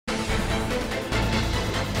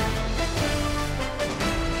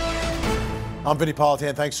I'm Vinnie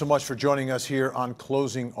Politan. Thanks so much for joining us here on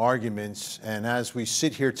Closing Arguments. And as we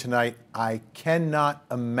sit here tonight, I cannot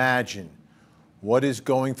imagine what is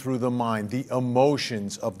going through the mind, the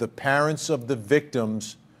emotions of the parents of the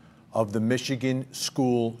victims of the Michigan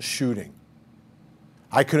school shooting.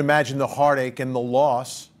 I could imagine the heartache and the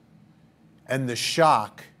loss and the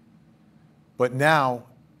shock. But now,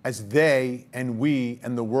 as they and we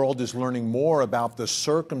and the world is learning more about the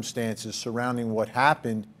circumstances surrounding what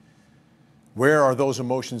happened, where are those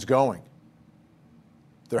emotions going?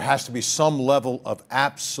 There has to be some level of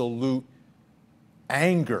absolute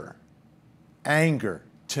anger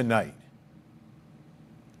tonight.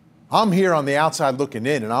 I'm here on the outside looking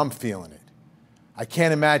in and I'm feeling it. I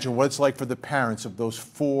can't imagine what it's like for the parents of those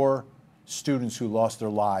 4 students who lost their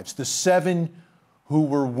lives, the 7 who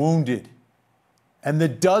were wounded, and the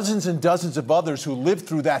dozens and dozens of others who lived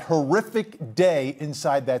through that horrific day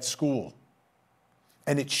inside that school.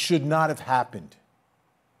 And it should not have happened.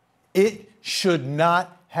 It should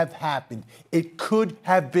not have happened. It could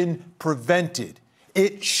have been prevented.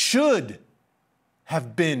 It should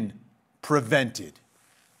have been prevented.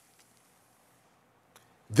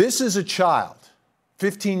 This is a child,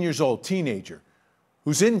 15 years old, teenager,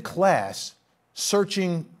 who's in class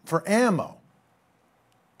searching for ammo.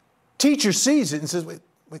 Teacher sees it and says, wait,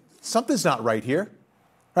 something's not right here.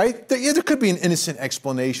 Right? There could be an innocent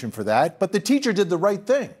explanation for that, but the teacher did the right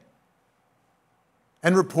thing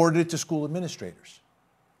and reported it to school administrators.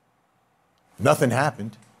 Nothing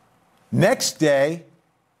happened. Next day,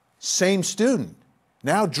 same student,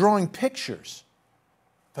 now drawing pictures,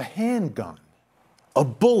 the handgun, a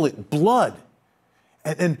bullet, blood,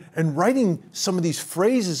 and writing some of these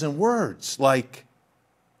phrases and words like,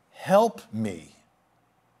 "Help me.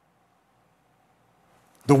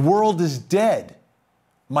 The world is dead.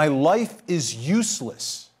 My life is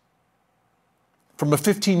useless," from a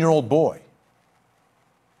 15-year-old boy.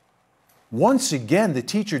 Once again, the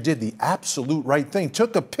teacher did the absolute right thing,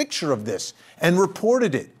 took a picture of this and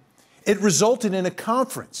reported it. It resulted in a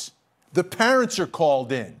conference. The parents are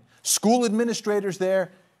called in, school administrators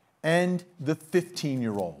there, and the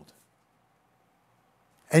 15-year-old.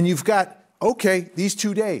 And you've got, okay, these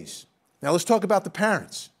 2 days. Now let's talk about the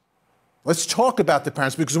parents. Let's talk about the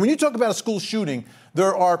parents, because when you talk about a school shooting,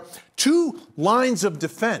 there are 2 lines of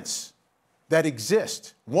defense that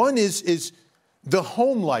exist. One is the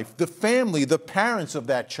home life, the family, the parents of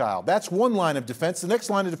that child. That's one line of defense. The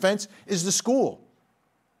next line of defense is the school.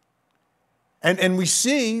 And we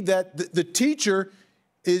see that the teacher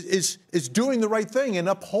is doing the right thing and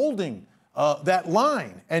upholding that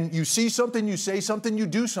line. And you see something, you say something, you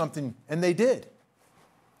do something, and they did.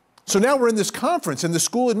 So now we're in this conference and the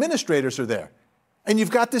school administrators are there. And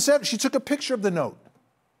you've got this evidence. She took a picture of the note.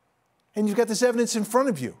 And you've got this evidence in front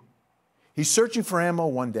of you. He's searching for ammo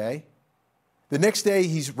one day. The next day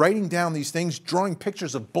he's writing down these things, drawing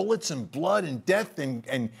pictures of bullets and blood and death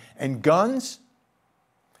and guns.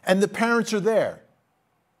 And the parents are there.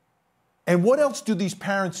 And what else do these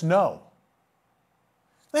parents know?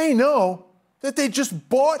 They know that they just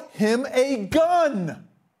bought him a gun.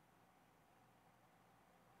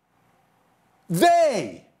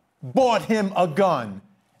 They bought him a gun,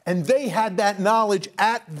 and they had that knowledge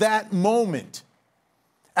at that moment.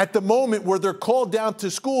 At the moment where they're called down to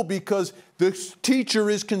school because the teacher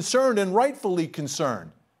is concerned, and rightfully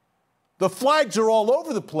concerned. The flags are all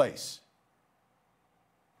over the place.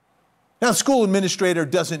 Now, the school administrator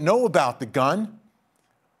doesn't know about the gun,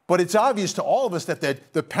 but it's obvious to all of us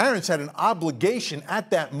that the parents had an obligation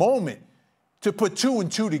at that moment to put 2 and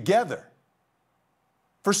 2 together.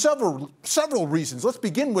 For several reasons. Let's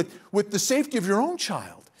begin with the safety of your own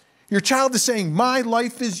child. Your child is saying, "My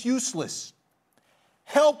life is useless.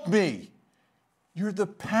 Help me." You're the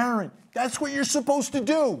parent. That's what you're supposed to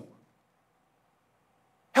do.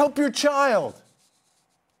 Help your child.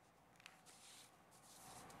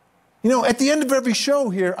 You know, at the end of every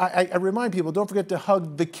show here, I remind people, don't forget to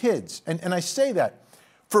hug the kids. And I say that.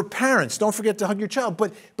 For parents, don't forget to hug your child.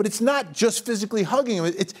 But it's not just physically hugging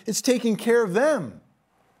them. It's taking care of them.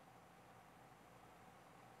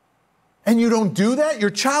 And you don't do that?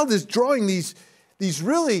 Your child is drawing these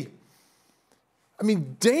really,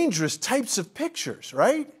 dangerous types of pictures,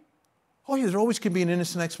 right? Oh, yeah, there always can be an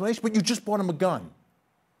innocent explanation, but you just bought him a gun.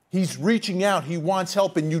 He's reaching out. He wants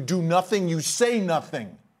help, and you do nothing. You say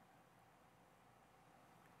nothing.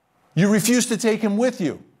 You refuse to take him with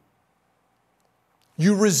you.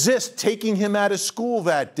 You resist taking him out of school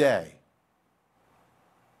that day.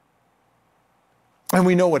 And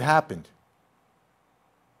we know what happened.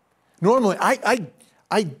 Normally,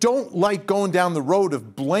 I don't like going down the road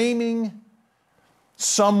of blaming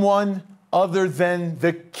someone other than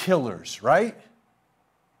the killers, right?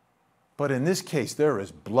 But in this case, there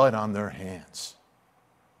is blood on their hands.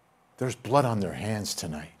 There's blood on their hands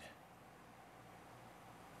tonight.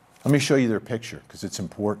 Let me show you their picture because it's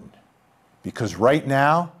important. Because right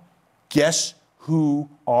now, guess who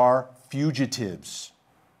are fugitives?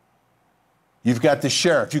 You've got the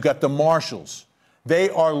sheriff, you've got the marshals. They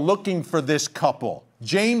are looking for this couple,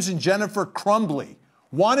 James and Jennifer Crumbley,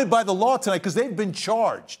 wanted by the law tonight because they've been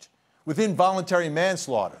charged with involuntary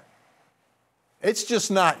manslaughter. It's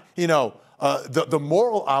just not, the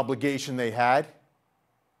moral obligation they had.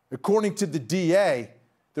 According to the DA,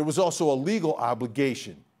 there was also a legal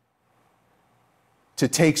obligation to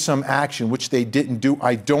take some action, which they didn't do.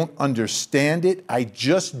 I don't understand it. I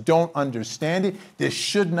just don't understand it. This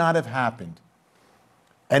should not have happened.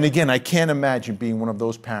 And again, I can't imagine being one of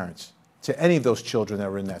those parents to any of those children that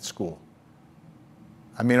were in that school.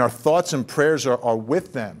 I mean, our thoughts and prayers are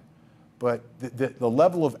with them, but the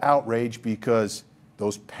level of outrage because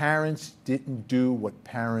those parents didn't do what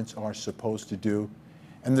parents are supposed to do,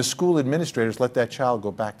 and the school administrators let that child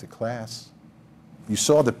go back to class. You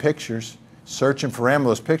saw the pictures, searching for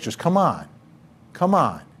those pictures. Come on, come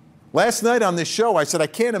on. Last night on this show, I said, I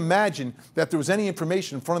can't imagine that there was any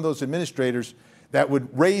information in front of those administrators that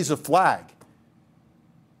would raise a flag.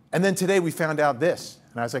 And then today we found out this.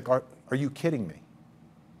 And I was like, are you kidding me?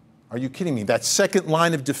 Are you kidding me? That second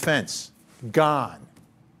line of defense, gone.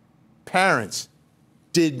 Parents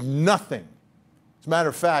did nothing. As a matter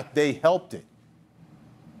of fact, they helped it.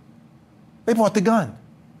 They bought the gun.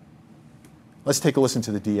 Let's take a listen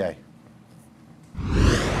to the DA.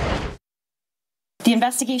 The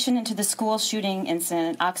investigation into the school shooting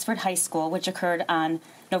incident at Oxford High School, which occurred on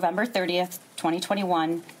November 30th,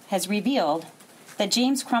 2021, has revealed that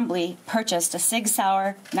James Crumbley purchased a Sig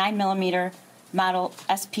Sauer 9mm model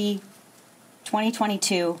SP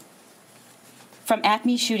 2022 from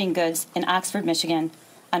Acme Shooting Goods in Oxford, Michigan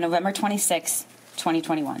on November 26,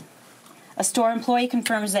 2021. A store employee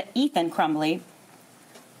confirms that Ethan Crumbley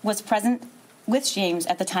was present with James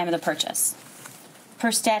at the time of the purchase.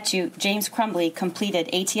 Per statute, James Crumbley completed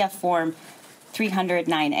ATF Form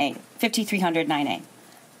 5309A.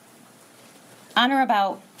 On or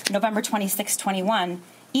about November 26, 21,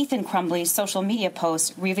 Ethan Crumbley's social media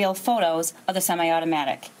posts reveal photos of the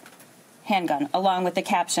semi-automatic handgun, along with the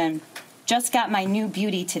caption, "Just got my new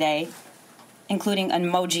beauty today," including an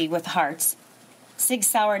emoji with hearts, "Sig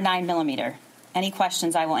Sauer 9mm. Any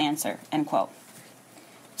questions I will answer," end quote.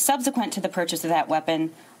 Subsequent to the purchase of that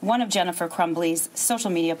weapon, one of Jennifer Crumbley's social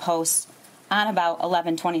media posts on about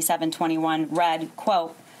 11/27/21 read,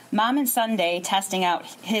 quote, "Mom and Sunday testing out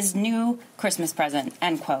his new Christmas present,"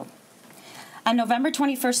 end quote. On November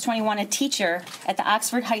 21st, 21, a teacher at the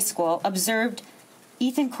Oxford High School observed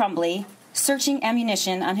Ethan Crumbley searching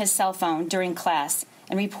ammunition on his cell phone during class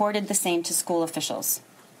and reported the same to school officials.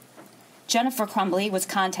 Jennifer Crumbley was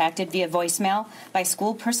contacted via voicemail by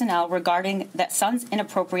school personnel regarding that son's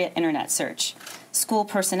inappropriate internet search. School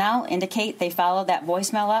personnel indicate they followed that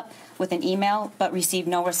voicemail up with an email but received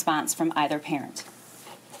no response from either parent.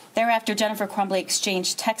 Thereafter, Jennifer Crumbley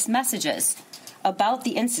exchanged text messages about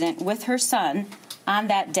the incident with her son on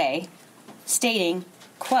that day, stating,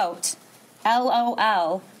 quote,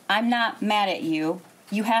 "LOL, I'm not mad at you.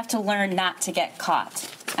 You have to learn not to get caught,"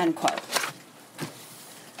 end quote.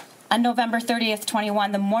 On November 30th,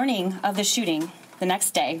 21, the morning of the shooting, the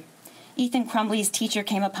next day, Ethan Crumbley's teacher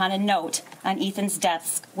came upon a note on Ethan's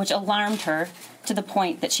desk, which alarmed her to the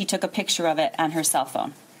point that she took a picture of it on her cell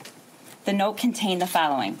phone. The note contained the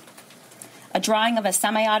following: a drawing of a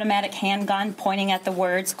semi-automatic handgun pointing at the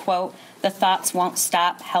words, quote, "The thoughts won't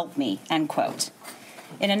stop, help me," end quote.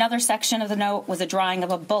 In another section of the note was a drawing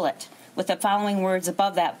of a bullet with the following words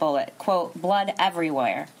above that bullet, quote, "Blood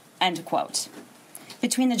everywhere," end quote.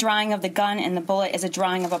 Between the drawing of the gun and the bullet is a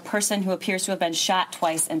drawing of a person who appears to have been shot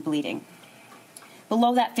twice and bleeding.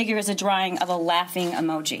 Below that figure is a drawing of a laughing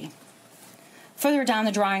emoji. Further down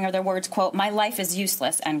the drawing are the words, quote, "My life is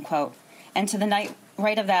useless," end quote. And to the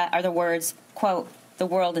right of that are the words, quote, "The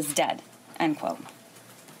world is dead," end quote.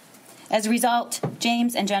 As a result,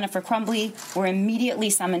 James and Jennifer Crumbley were immediately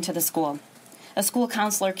summoned to the school. A school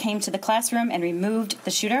counselor came to the classroom and removed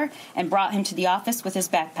the shooter and brought him to the office with his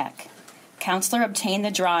backpack. Counselor obtained the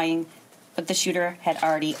drawing, but the shooter had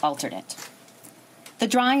already altered it. The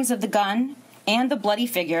drawings of the gun and the bloody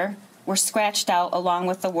figure were scratched out along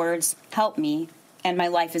with the words, "Help me," and "My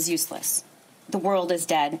life is useless." "The world is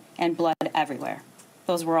dead," and "Blood everywhere."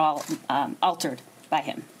 Those were all altered by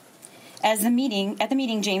him. At the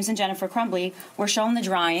meeting, James and Jennifer Crumbley were shown the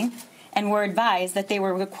drawing and were advised that they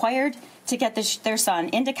were required to get their son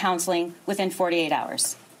into counseling within 48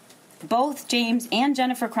 hours. both James and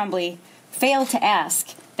Jennifer Crumbley failed to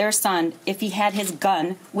ask their son if he had his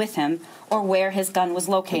gun with him or where his gun was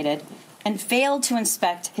located, and failed to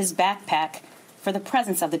inspect his backpack for the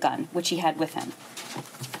presence of the gun, which he had with him.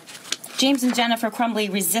 James and Jennifer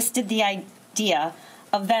Crumbley resisted the idea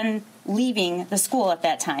of then leaving the school at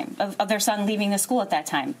that time, of their son leaving the school at that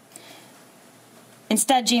time.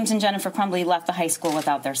 Instead, James and Jennifer Crumbley left the high school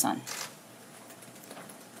without their son.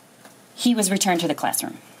 He was returned to the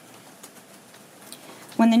classroom.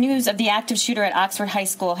 When the news of the active shooter at Oxford High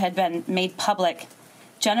School had been made public,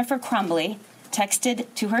 Jennifer Crumbley texted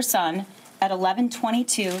to her son at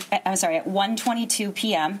 1:22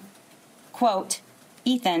 p.m., quote,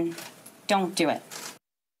 "Ethan, don't do it."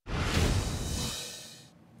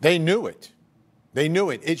 They knew it. They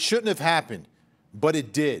knew it. It shouldn't have happened, but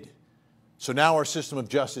it did. So now our system of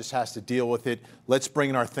justice has to deal with it. Let's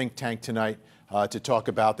bring in our think tank tonight to talk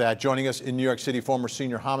about that. Joining us in New York City, former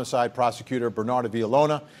senior homicide prosecutor Bernarda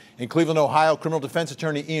Villalona. In Cleveland, Ohio, criminal defense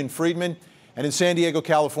attorney Ian Friedman. And in San Diego,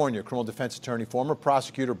 California, criminal defense attorney, former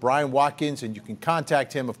prosecutor Brian Watkins. And you can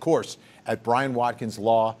contact him, of course, at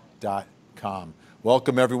brianwatkinslaw.com.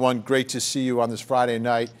 Welcome, everyone. Great to see you on this Friday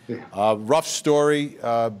night. Rough story,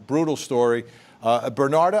 brutal story.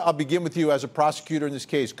 Bernarda, I'll begin with you as a prosecutor in this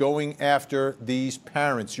case, going after these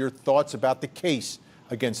parents. Your thoughts about the case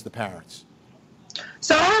against the parents?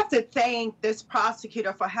 So I have to thank this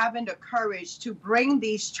prosecutor for having the courage to bring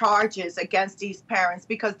these charges against these parents,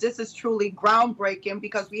 because this is truly groundbreaking,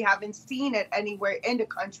 because we haven't seen it anywhere in the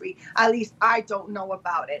country. At least I don't know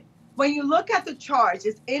about it. When you look at the charge,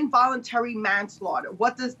 it's involuntary manslaughter.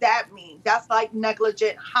 What does that mean? That's like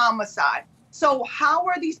negligent homicide. So how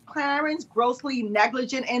are these parents grossly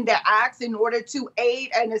negligent in their acts in order to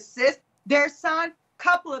aid and assist their son?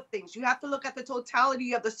 Couple of things. You have to look at the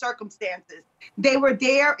totality of the circumstances. They were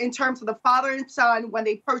there in terms of the father and son when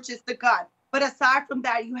they purchased the gun. But aside from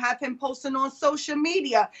that, you have him posting on social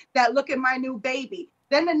media that, "Look at my new baby."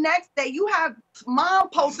 Then the next day, you have mom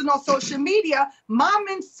posting on social media, "Mom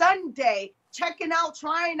and Son Day, checking out,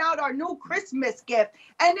 trying out our new Christmas gift."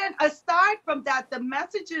 And then aside from that, the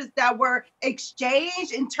messages that were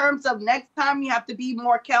exchanged in terms of next time you have to be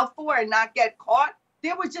more careful and not get caught.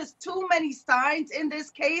 There were just too many signs in this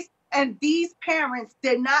case, and these parents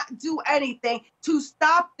did not do anything to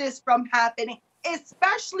stop this from happening.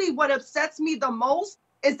 Especially what upsets me the most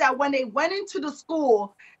is that when they went into the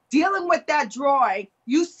school dealing with that drawing,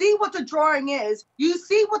 you see what the drawing is, you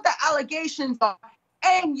see what the allegations are,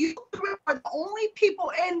 and you are the only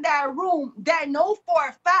people in that room that know for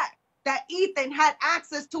a fact that Ethan had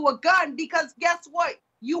access to a gun, because guess what?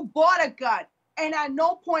 You bought a gun. And at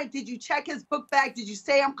no point did you check his book bag. Did you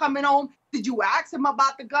say, "I'm coming home"? Did you ask him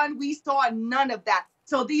about the gun? We saw none of that.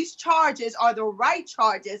 So these charges are the right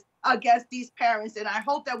charges against these parents. And I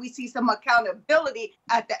hope that we see some accountability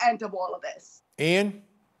at the end of all of this. Ian?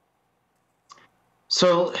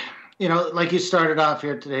 So, like you started off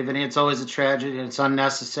here today, Vinny, it's always a tragedy and it's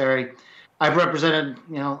unnecessary. I've represented,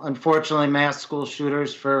 unfortunately, mass school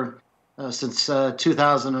shooters since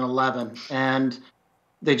 2011. And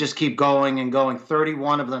they just keep going and going.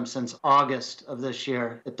 31 of them since August of this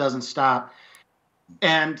year. It doesn't stop.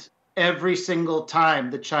 And every single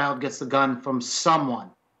time the child gets the gun from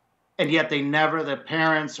someone, and yet the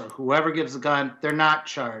parents or whoever gives the gun, they're not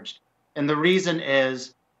charged. And the reason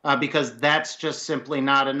is because that's just simply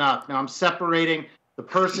not enough. Now, I'm separating the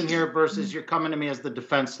person here versus you're coming to me as the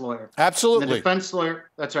defense lawyer. Absolutely. And the defense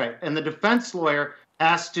lawyer, that's right. And the defense lawyer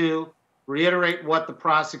has to reiterate what the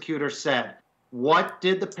prosecutor said. What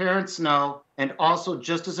did the parents know? And also,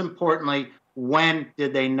 just as importantly, when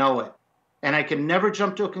did they know it? And I can never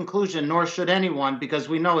jump to a conclusion, nor should anyone, because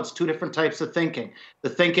we know it's two different types of thinking. The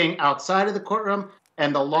thinking outside of the courtroom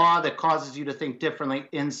and the law that causes you to think differently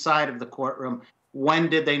inside of the courtroom. When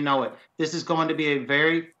did they know it? This is going to be a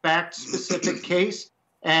very fact-specific case.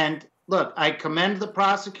 And look, I commend the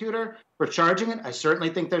prosecutor for charging it. I certainly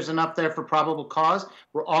think there's enough there for probable cause.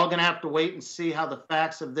 We're all going to have to wait and see how the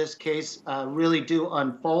facts of this case really do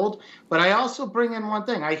unfold. But I also bring in one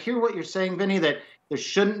thing. I hear what you're saying, Vinny, that there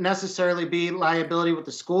shouldn't necessarily be liability with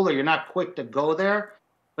the school, or you're not quick to go there.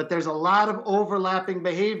 But there's a lot of overlapping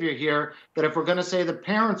behavior here that if we're going to say the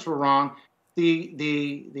parents were wrong,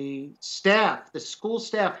 the staff, the school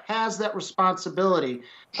staff has that responsibility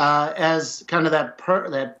as kind of that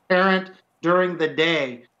parent during the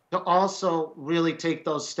day to also really take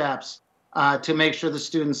those steps to make sure the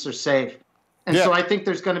students are safe. And so I think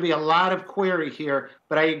there's going to be a lot of query here,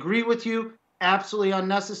 but I agree with you, absolutely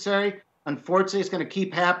unnecessary. Unfortunately, it's going to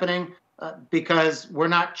keep happening because we're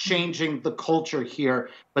not changing the culture here,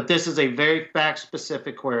 but this is a very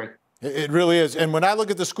fact-specific query. It really is. And when I look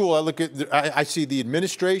at the school, I see the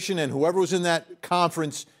administration and whoever was in that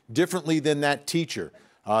conference differently than that teacher.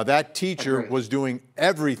 That teacher was doing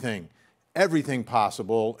everything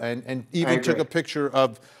possible, and even took a picture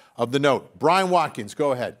of the note. Brian Watkins,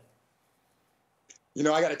 go ahead. You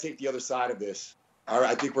know, I got to take the other side of this.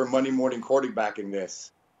 I think we're Monday morning quarterbacking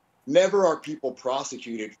this. Never are people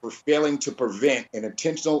prosecuted for failing to prevent an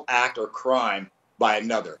intentional act or crime by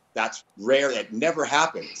another. That's rare. That never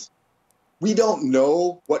happens. We don't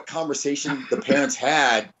know what conversation the parents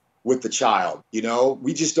had with the child. You know,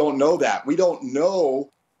 we just don't know that. We don't know.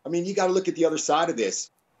 I mean, you got to look at the other side of this.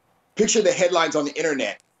 Picture the headlines on the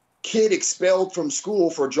internet. Kid expelled from school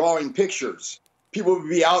for drawing pictures. People would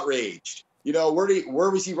be outraged. You know, where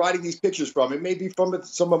was he writing these pictures from? It may be from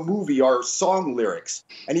a movie or song lyrics.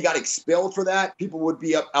 And he got expelled for that. People would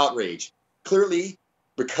be outraged. Clearly,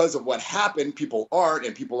 because of what happened, people aren't.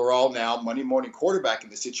 And people are all now Monday morning quarterbacking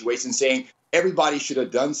the situation, saying everybody should have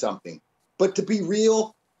done something. But to be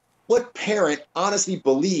real, what parent honestly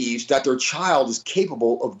believes that their child is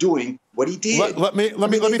capable of doing what he did? Let me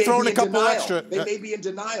throw in a couple extra. They may be in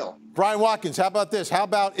denial. Brian Watkins, how about this? How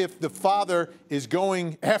about if the father is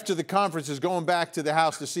going, after the conference, is going back to the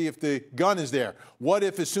house to see if the gun is there? What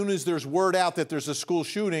if as soon as there's word out that there's a school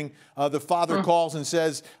shooting, the father calls and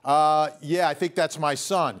says, yeah, I think that's my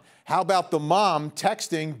son? How about the mom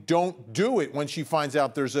texting, don't do it, when she finds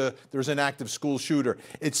out there's an active school shooter?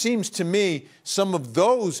 It seems to me some of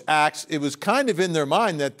those acts, it was kind of in their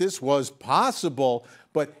mind that this was possible.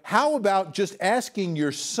 But how about just asking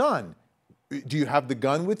your son, do you have the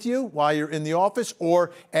gun with you while you're in the office?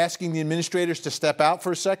 Or asking the administrators to step out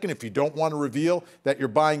for a second if you don't want to reveal that you're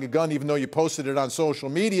buying a gun, even though you posted it on social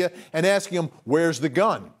media, and asking them, where's the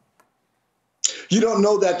gun? You don't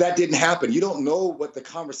know that didn't happen. You don't know what the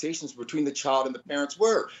conversations between the child and the parents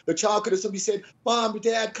were. The child could have simply said, Mom,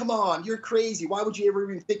 Dad, come on, you're crazy. Why would you ever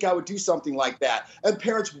even think I would do something like that? And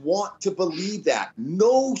parents want to believe that.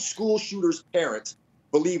 No school shooter's parents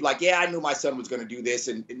believe like, yeah, I knew my son was going to do this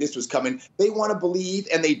and this was coming. They want to believe,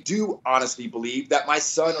 and they do honestly believe, that my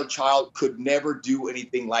son or child could never do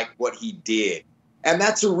anything like what he did. And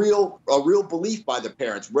that's a real belief by the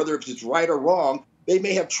parents, whether it's right or wrong. They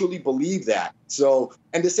may have truly believed that. So,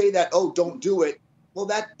 and to say that, oh, don't do it, well,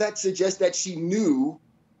 that suggests that she knew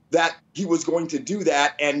that he was going to do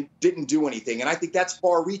that and didn't do anything. And I think that's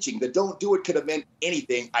far-reaching. The don't do it could have meant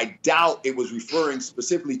anything. I doubt it was referring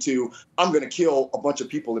specifically to, I'm going to kill a bunch of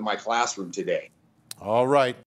people in my classroom today. All right.